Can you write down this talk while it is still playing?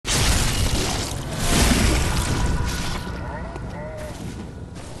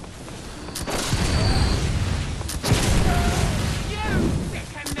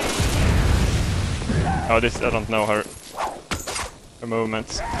Oh, this, I don't know her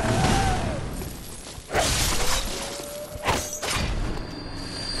movements.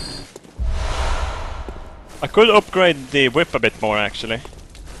 I could upgrade the whip a bit more, actually.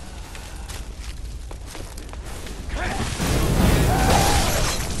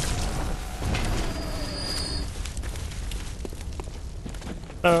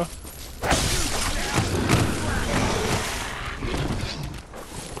 Oh.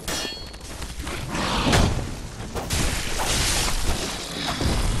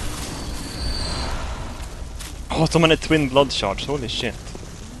 Oh, so many twin blood shards, holy shit.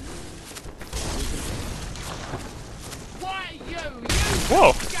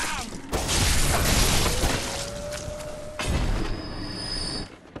 Whoa!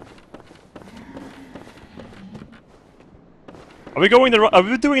 Are we going the are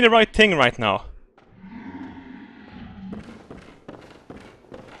we doing the right thing right now?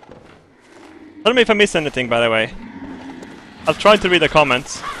 Tell me if I miss anything, by the way. I'll try to read the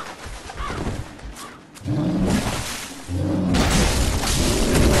comments.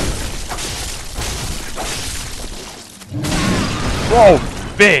 Whoa,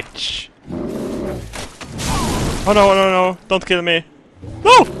 bitch! Oh no, no, no, don't kill me.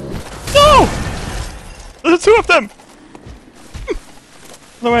 No! No! There's two of them!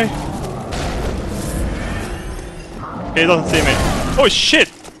 No way. Okay, he doesn't see me. Oh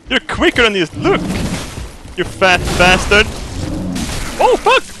shit! You're quicker than you look! You fat bastard! Oh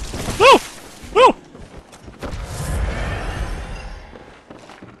fuck! No! No!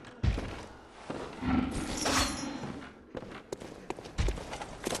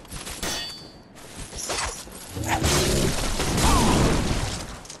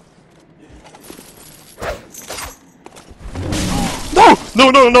 No,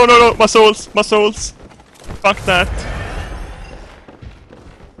 no, no, no, no, my souls, my souls. Fuck that.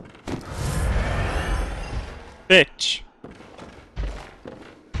 Bitch.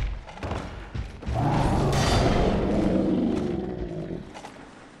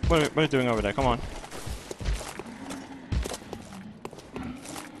 What are you doing over there? Come on.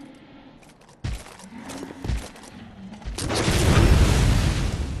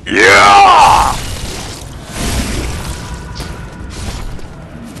 Yeah!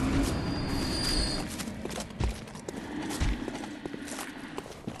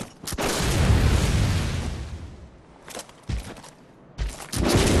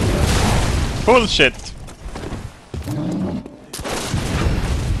 Bullshit!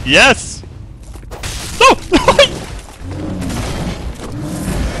 Yes! No!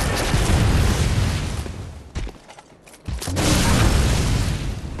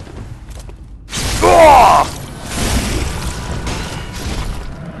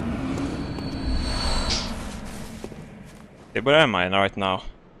 Okay, where am I right now?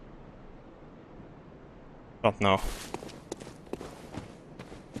 Don't know.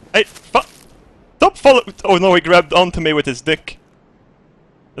 Hey, fuck! Stop follow- Oh no, he grabbed onto me with his dick.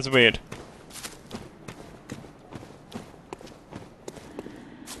 That's weird.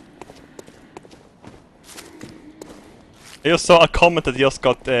 I just saw a comment that just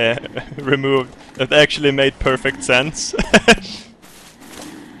got removed that actually made perfect sense.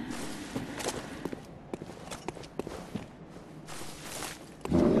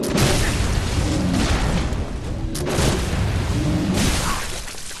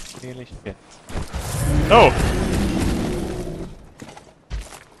 Really shit. No!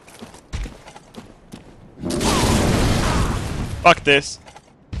 Fuck this.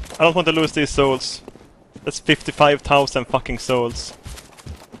 I don't want to lose these souls. That's 55,000 fucking souls.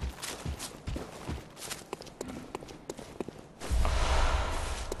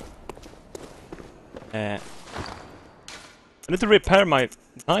 I need to repair my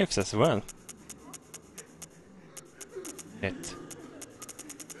knives as well. Shit.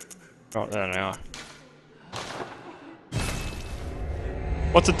 Oh, there they are.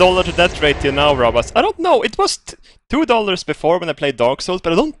 What's the dollar to death ratio now, Robbaz? I don't know. It was $2 before when I played Dark Souls,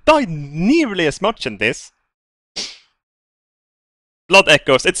 but I don't die nearly as much in this. Blood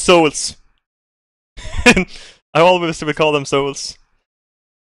echoes. It's souls. I always will call them souls.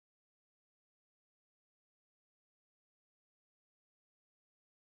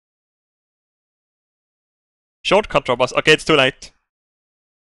 Shortcut, Robbaz. Okay, it's too late.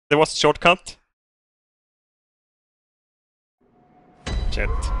 There was a shortcut. Shit.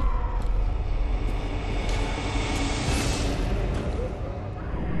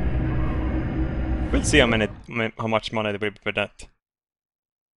 We'll see how much money we put that.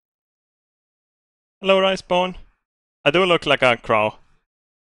 Hello, Riceborn. I do look like a crow.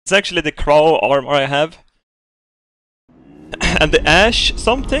 It's actually the crow armor I have. And the ash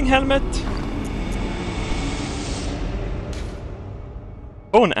something helmet.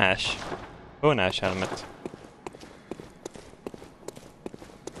 Bone ash. Bone ash helmet.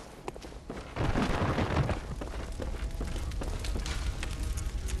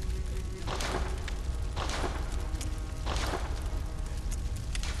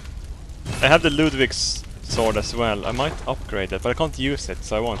 I have the Ludwig's sword as well. I might upgrade it, but I can't use it,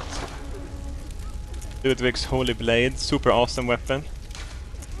 so I won't. Ludwig's Holy Blade, super awesome weapon.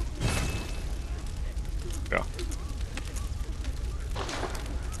 Yeah.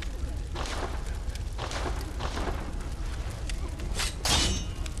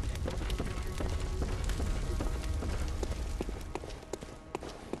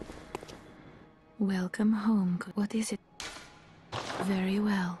 Welcome home. What is it? Very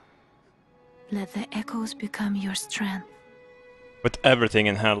well. Let the echoes become your strength. With everything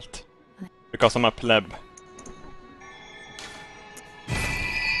in health. Because I'm a pleb.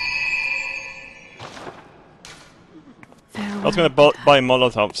 Farewell. I was gonna buy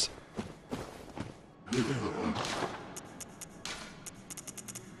Molotovs.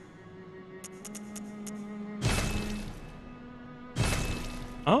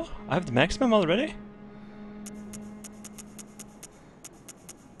 Oh, I have the maximum already?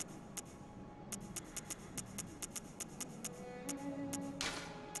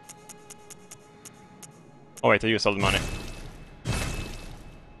 Oh wait, I used all the money.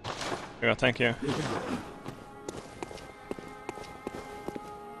 Yeah, thank you.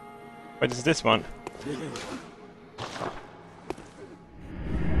 Wait, is this one?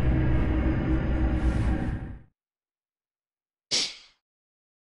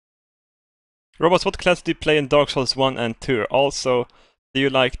 Robbaz, what class do you play in Dark Souls 1 and 2? Also, do you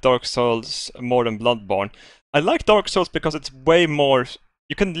like Dark Souls more than Bloodborne? I like Dark Souls because it's way more...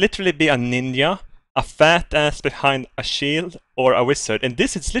 You can literally be a ninja, a fat ass behind a shield, or a wizard. In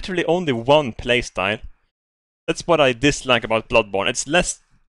this, it's literally only one playstyle. That's what I dislike about Bloodborne. It's less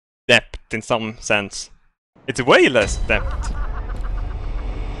depth in some sense. It's way less depth.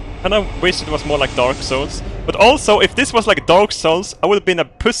 And I wish it was more like Dark Souls. But also, if this was like Dark Souls, I would have been a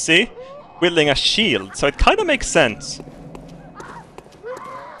pussy wielding a shield, so it kind of makes sense.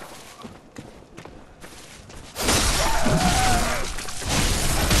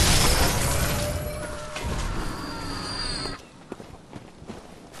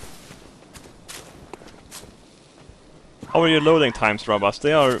 How are your loading times, Robbaz?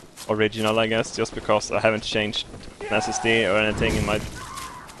 They are original, I guess, just because I haven't changed an SSD or anything in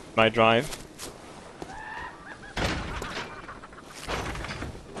my drive.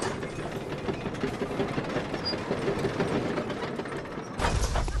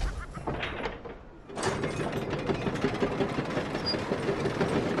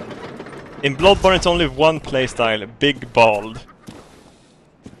 In Bloodborne it's only one playstyle, Big Bald.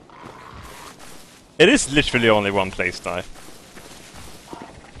 It is literally only one playstyle.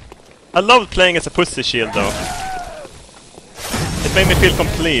 I loved playing as a pussy shield though. It made me feel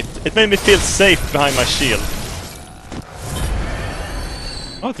complete. It made me feel safe behind my shield.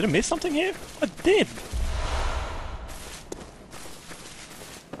 Oh, did I miss something here? I did!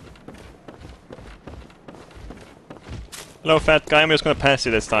 Hello fat guy, I'm just gonna pass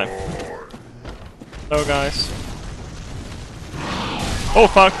you this time. Hello guys. Oh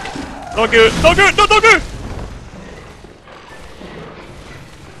fuck! No good! No good! No good!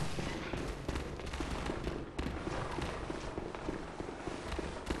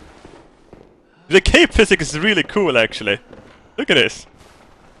 The cape physics is really cool actually. Look at this.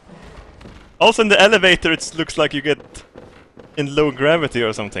 Also in the elevator it looks like you get in low gravity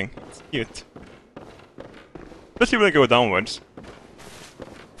or something. It's cute. Especially when I go downwards.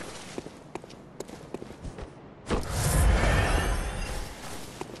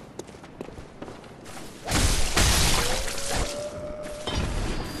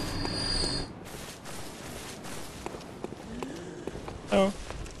 Oh.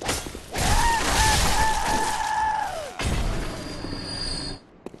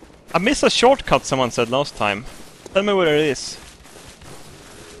 I missed a shortcut someone said last time. Tell me where it is.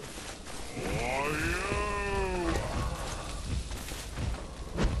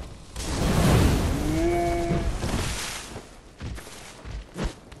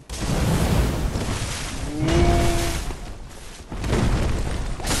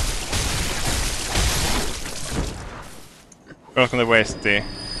 We're not gonna waste the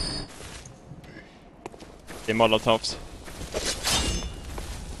Molotovs.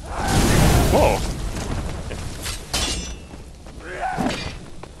 Whoa!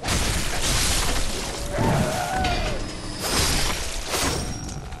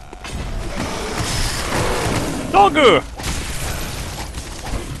 Doggo!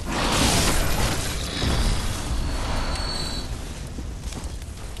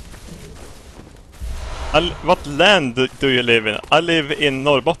 What land do you live in? I live in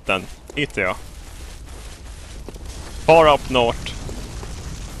Norrbotten, Piteå. Far up north.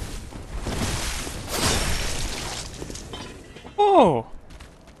 Oh!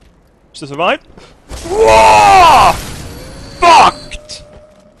 To survive? Whoa! Fucked!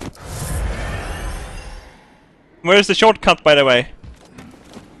 Where's the shortcut, by the way?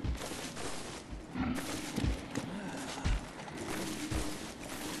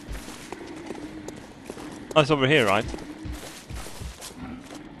 Oh, it's over here, right?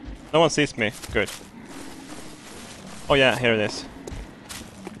 No one sees me. Good. Oh yeah, here it is.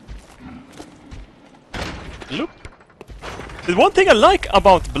 Look. The one thing I like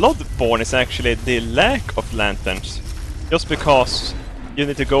about Bloodborne is actually the lack of lanterns. Just because you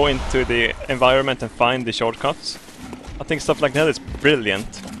need to go into the environment and find the shortcuts. I think stuff like that is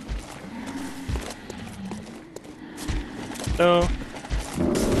brilliant. So...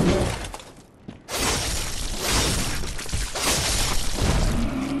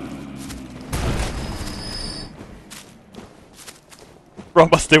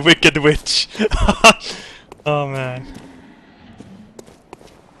 Robbaz the Wicked Witch! Oh man.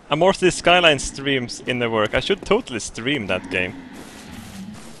 I'm more to the Skyline streams in the work. I should totally stream that game.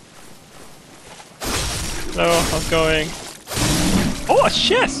 So, how's it going? Oh, a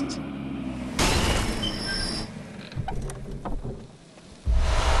chest!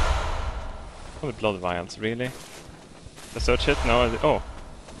 Oh, the blood vials, really? Let's search it? No, oh.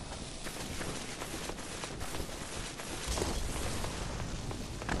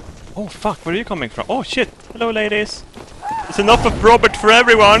 Oh fuck, where are you coming from? Oh shit! Hello ladies! It's enough of Robert for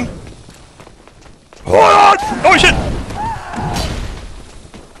everyone! Hold on! Oh shit!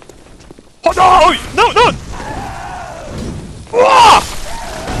 Oh no! No, no! Ah!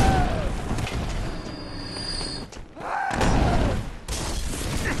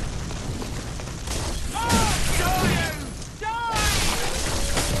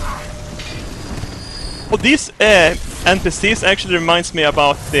 Well, these NPCs actually reminds me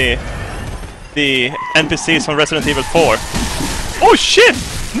about the NPCs from Resident Evil 4. Oh shit!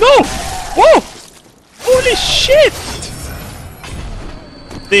 No! Whoa! Holy shit!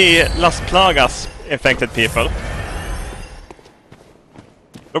 The Las Plagas infected people.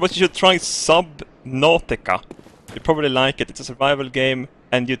 But you should try Subnautica. You probably like it. It's a survival game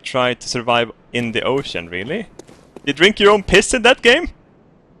and you try to survive in the ocean, really? You drink your own piss in that game?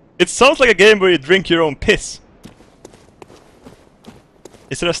 It sounds like a game where you drink your own piss.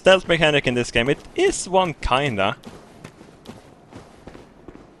 Is there a stealth mechanic in this game? It is one, kinda.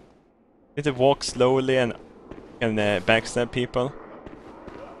 You need to walk slowly and backstab people.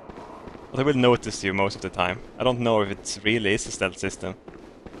 But they will notice you most of the time. I don't know if it really is a stealth system.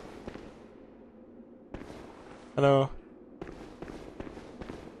 Hello.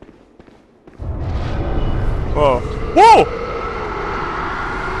 Whoa. Whoa!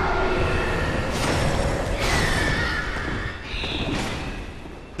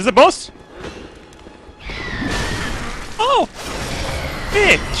 Is it a boss? Oh!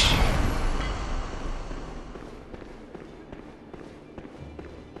 Bitch!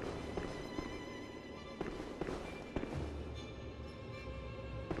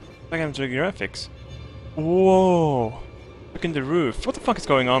 Like I'm doing graphics. Whoa! Look in the roof. What the fuck is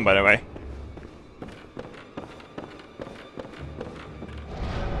going on, by the way?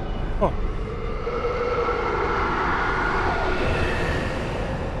 Oh.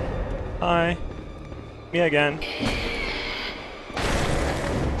 Hi. Me again.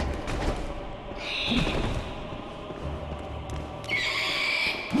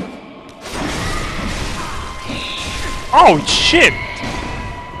 Oh shit!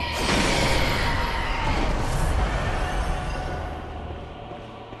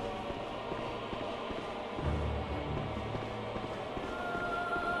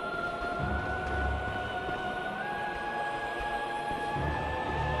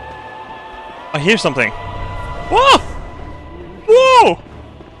 I hear something. Whoa! Whoa!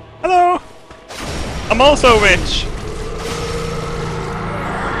 Hello! I'm also a witch.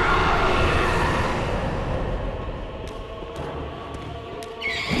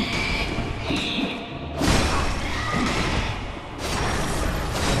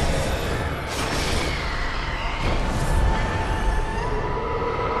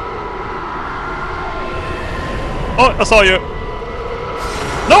 Oh, I saw you.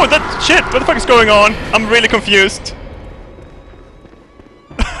 No, that shit! What the fuck is going on? I'm really confused.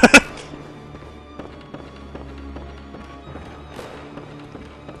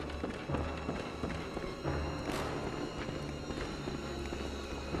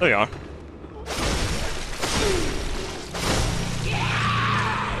 There you are.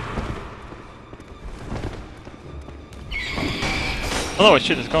 Oh no,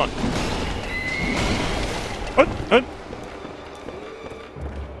 shit, it's gone. What? What?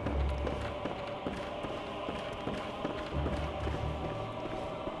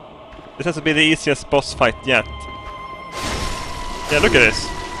 This has to be the easiest boss fight yet. Yeah, look at this.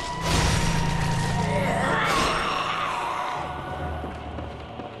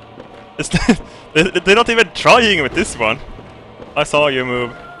 They're not even trying with this one. I saw you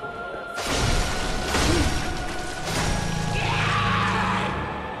move.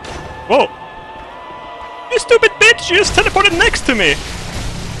 Whoa! You stupid bitch! You just teleported next to me!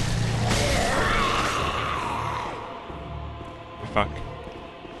 Fuck.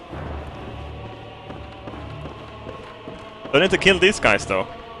 I need to kill these guys though.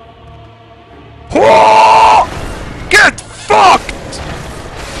 Get fucked!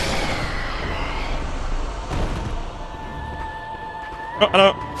 Oh,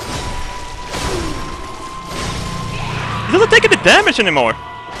 hello. He doesn't take any damage anymore.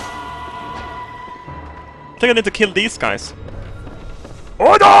 I think I need to kill these guys.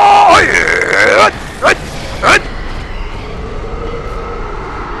 Oh no!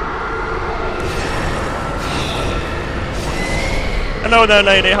 Hello there,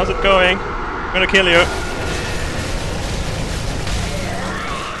 lady. How's it going? I'm gonna kill you.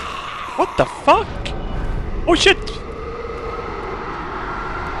 What the fuck? Oh shit!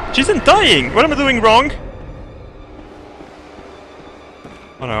 She isn't dying! What am I doing wrong?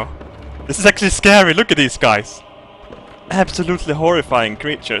 Oh no. This is actually scary, look at these guys! Absolutely horrifying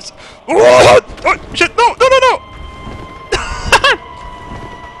creatures. Oh, oh shit, no, no, no, no!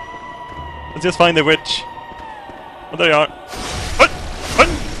 Let's just find the witch. Oh, there you are.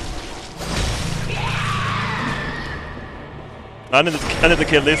 I need to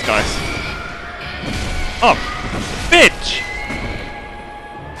kill these guys. Oh, bitch!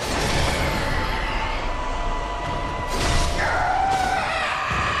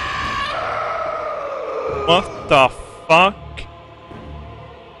 What the fuck?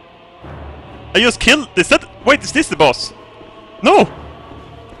 I just killed. Is that? Wait, is this the boss? No!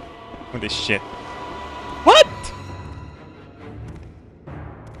 Holy shit. What?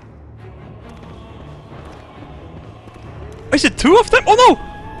 Is it two of them? Oh no!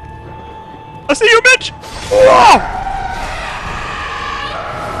 I see you, bitch! Whoa!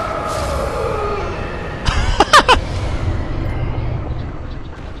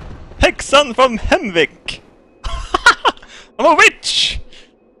 Hexan from Hemvik! I'm a witch!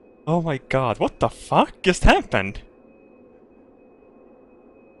 Oh my god, what the fuck just happened?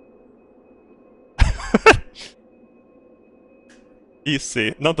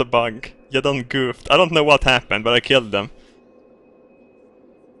 Easy, not a bug. You done goofed. I don't know what happened, but I killed them.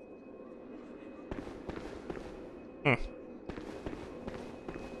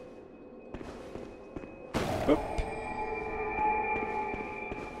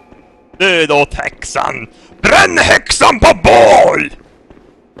 Död åt häxan! Bränn häxan på bål!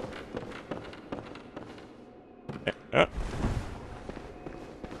 Ja.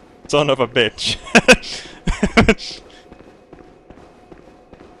 Son of a bitch.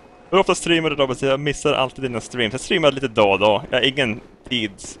 Hur ofta streamar du, Robbaz? Jag missar alltid dina streams. Jag streamar lite då och då. Jag har ingen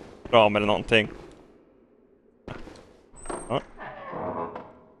tidsram eller någonting. Ja.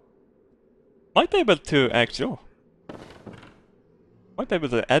 Might be able to actually... Might be able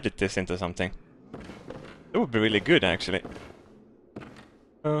to edit this into something. That would be really good, actually.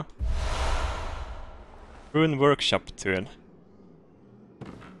 Rune workshop tool.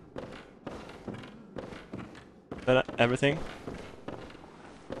 Is that everything?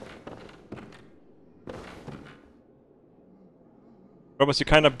 Robbaz, you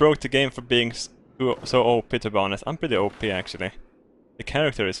kind of broke the game for being so OP, to be honest. I'm pretty OP, actually. The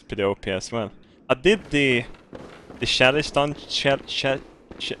character is pretty OP as well. I did the chalice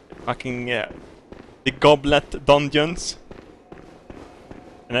the goblet dungeons,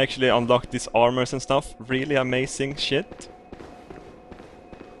 and actually unlocked these armors and stuff. Really amazing shit.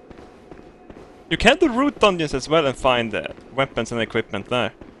 You can do root dungeons as well and find weapons and equipment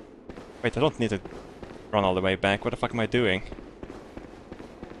there. Wait, I don't need to run all the way back. What the fuck am I doing?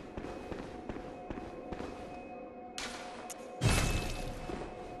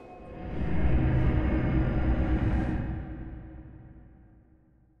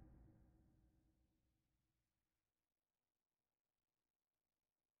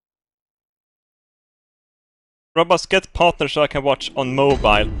 Robbaz, get partnered so I can watch on mobile.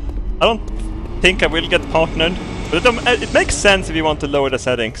 I don't think I will get partnered, but it makes sense if you want to lower the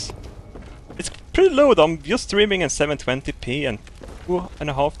settings. It's pretty low though, I'm just streaming in 720p and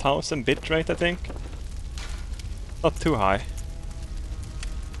 2,500 bitrate, I think. Not too high.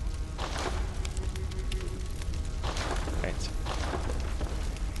 Wait.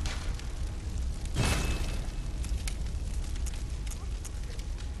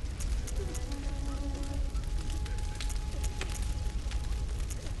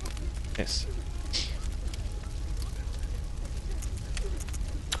 this.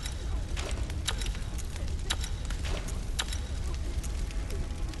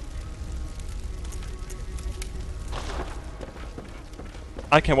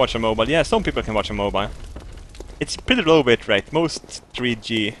 I can watch a mobile. Yeah, some people can watch a mobile. It's pretty low bitrate. Most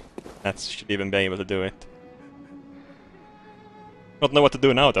 3G nets should even be able to do it. Don't know what to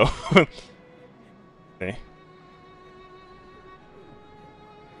do now though. Okay.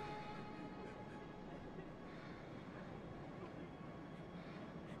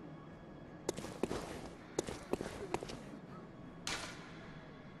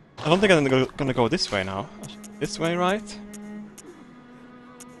 I don't think I'm gonna go this way now. This way, right?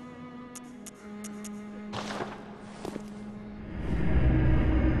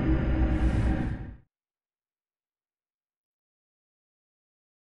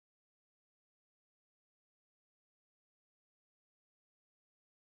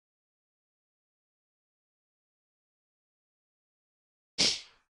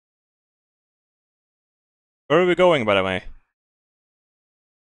 Where are we going, by the way?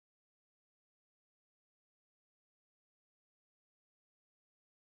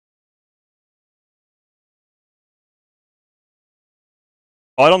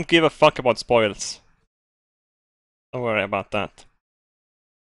 Oh, I don't give a fuck about spoils. Don't worry about that.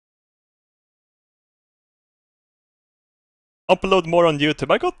 Upload more on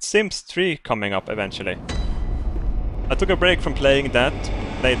YouTube. I got Sims 3 coming up eventually. I took a break from playing that,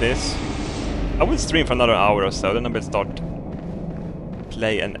 play this. I will stream for another hour or so, then I will start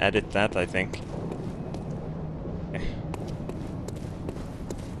play and edit that, I think. Okay.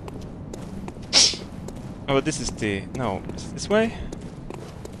 Oh, this is the... no, is it this way?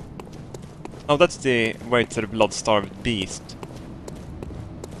 Oh, that's the way to the blood-starved beast.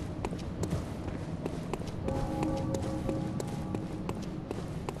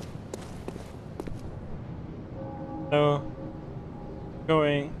 So...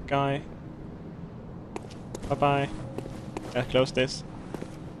 going, guy. Bye-bye. Let's close this.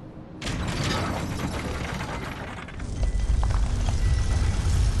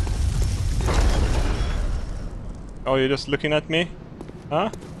 Oh, you're just looking at me? Huh?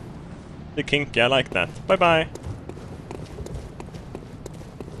 The kinky, I like that. Bye-bye.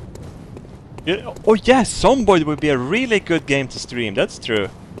 Yeah, oh yeah, Zomboid would be a really good game to stream, that's true.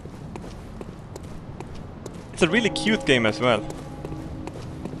 It's a really cute game as well.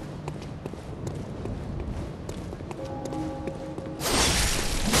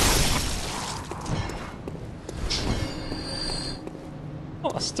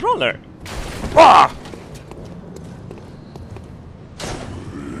 Oh, a stroller! Ah!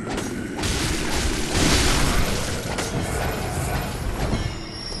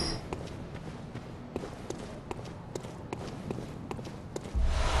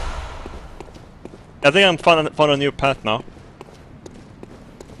 I think I'm found a new path now.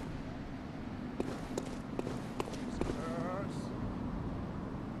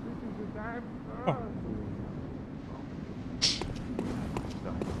 Oh.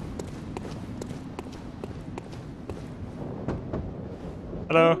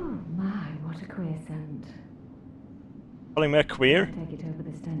 Hello. Oh my, what a queer scent. Calling me a queer? Take it over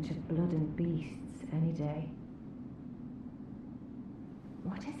the stench of blood and beasts any day.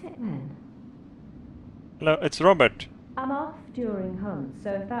 What is it then? Hello, it's Robert. I'm off during hunts,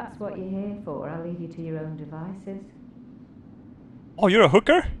 so if that's what you're here for, I'll leave you to your own devices. Oh, you're a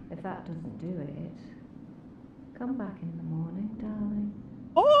hooker? If that doesn't do it, come back in the morning, darling.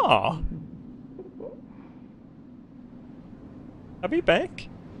 Oh! I'll be back.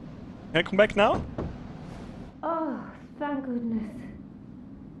 Can I come back now? Oh, thank goodness.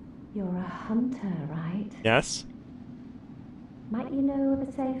 You're a hunter, right? Yes. Might you know of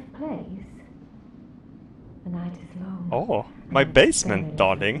a safe place? The night is long. Oh, my basement,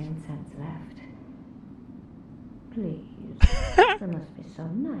 darling. Incense left. Please, there must be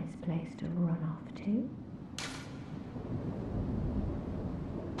some nice place to run off to.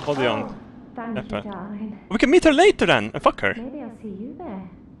 Hold on. Oh, thank you, Pepper. darling. We can meet her later then, and fuck her. Maybe I'll see you there.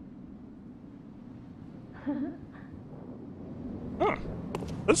 Oh,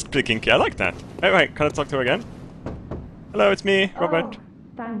 that's pretty kinky, I like that. Hey, wait, can I talk to her again? Hello, it's me, Robert. Oh,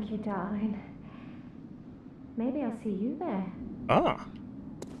 thank you, darling. Maybe I'll see you there. Ah.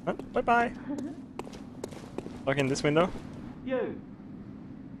 Bye-bye. Look in this window. You!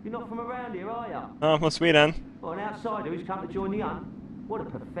 You're not from around here, are you? Oh, from Sweden. Or an outsider who's come to join the hunt? What a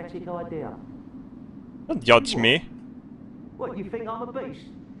pathetic idea. Don't judge me. What, you think I'm a beast?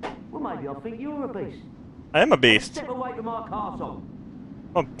 Well, maybe I think you're a beast. I am a beast. Step away from our castle.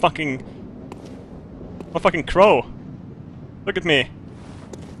 I'm fucking... I'm a fucking crow. Look at me.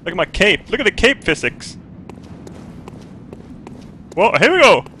 Look at my cape. Look at the cape physics. Whoa, here we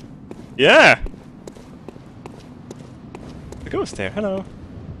go. Yeah. The ghost there. Hello.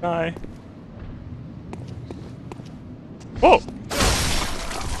 Hi. Whoa.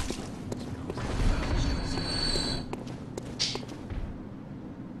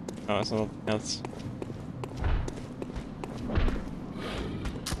 Oh, it's something else.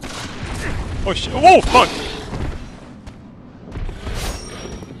 Oh shit! Whoa! Fuck!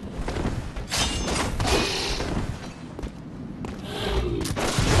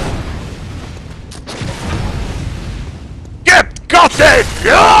 Got it!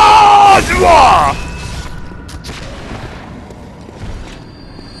 Yeah!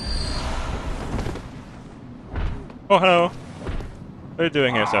 Oh, hello. What are you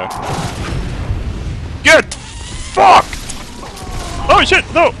doing here, sir? Get fucked! Oh shit,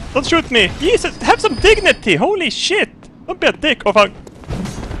 no! Don't shoot me! Jesus, have some dignity! Holy shit! Don't be a dick! Oh fuck!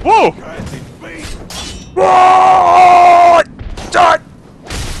 Whoa! Whoa! God!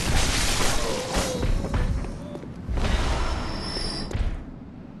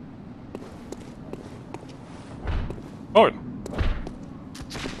 Oh!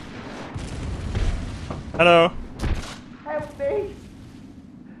 Hello! Help me!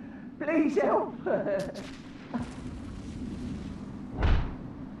 Please help!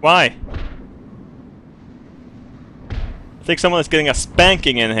 Why? I think someone is getting a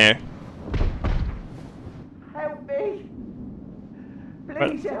spanking in here. Help me!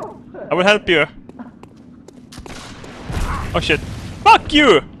 Please help! I will help you. Oh shit. Fuck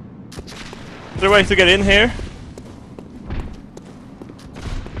you! Is there a way to get in here?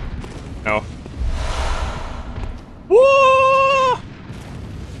 No. Whoa!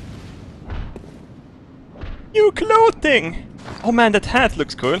 New clothing! Oh man, that hat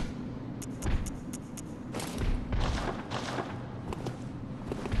looks cool.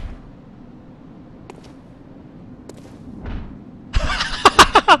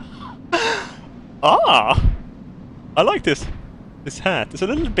 Ah! I like this hat. It's a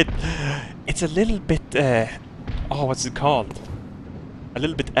little bit... oh, what's it called? A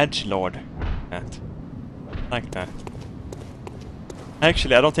little bit edgelord hat. Like that.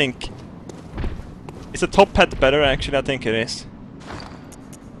 Actually, I don't think... Is a top hat better? Actually, I think it is.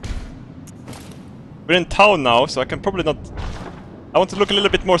 We're in town now, so I can probably not... I want to look a little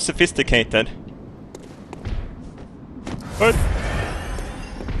bit more sophisticated. What?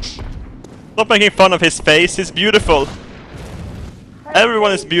 Stop making fun of his face, he's beautiful.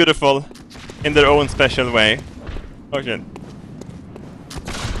 Everyone is beautiful in their own special way. Oh shit.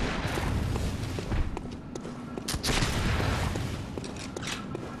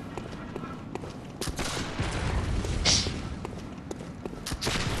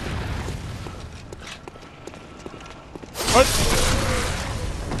 What?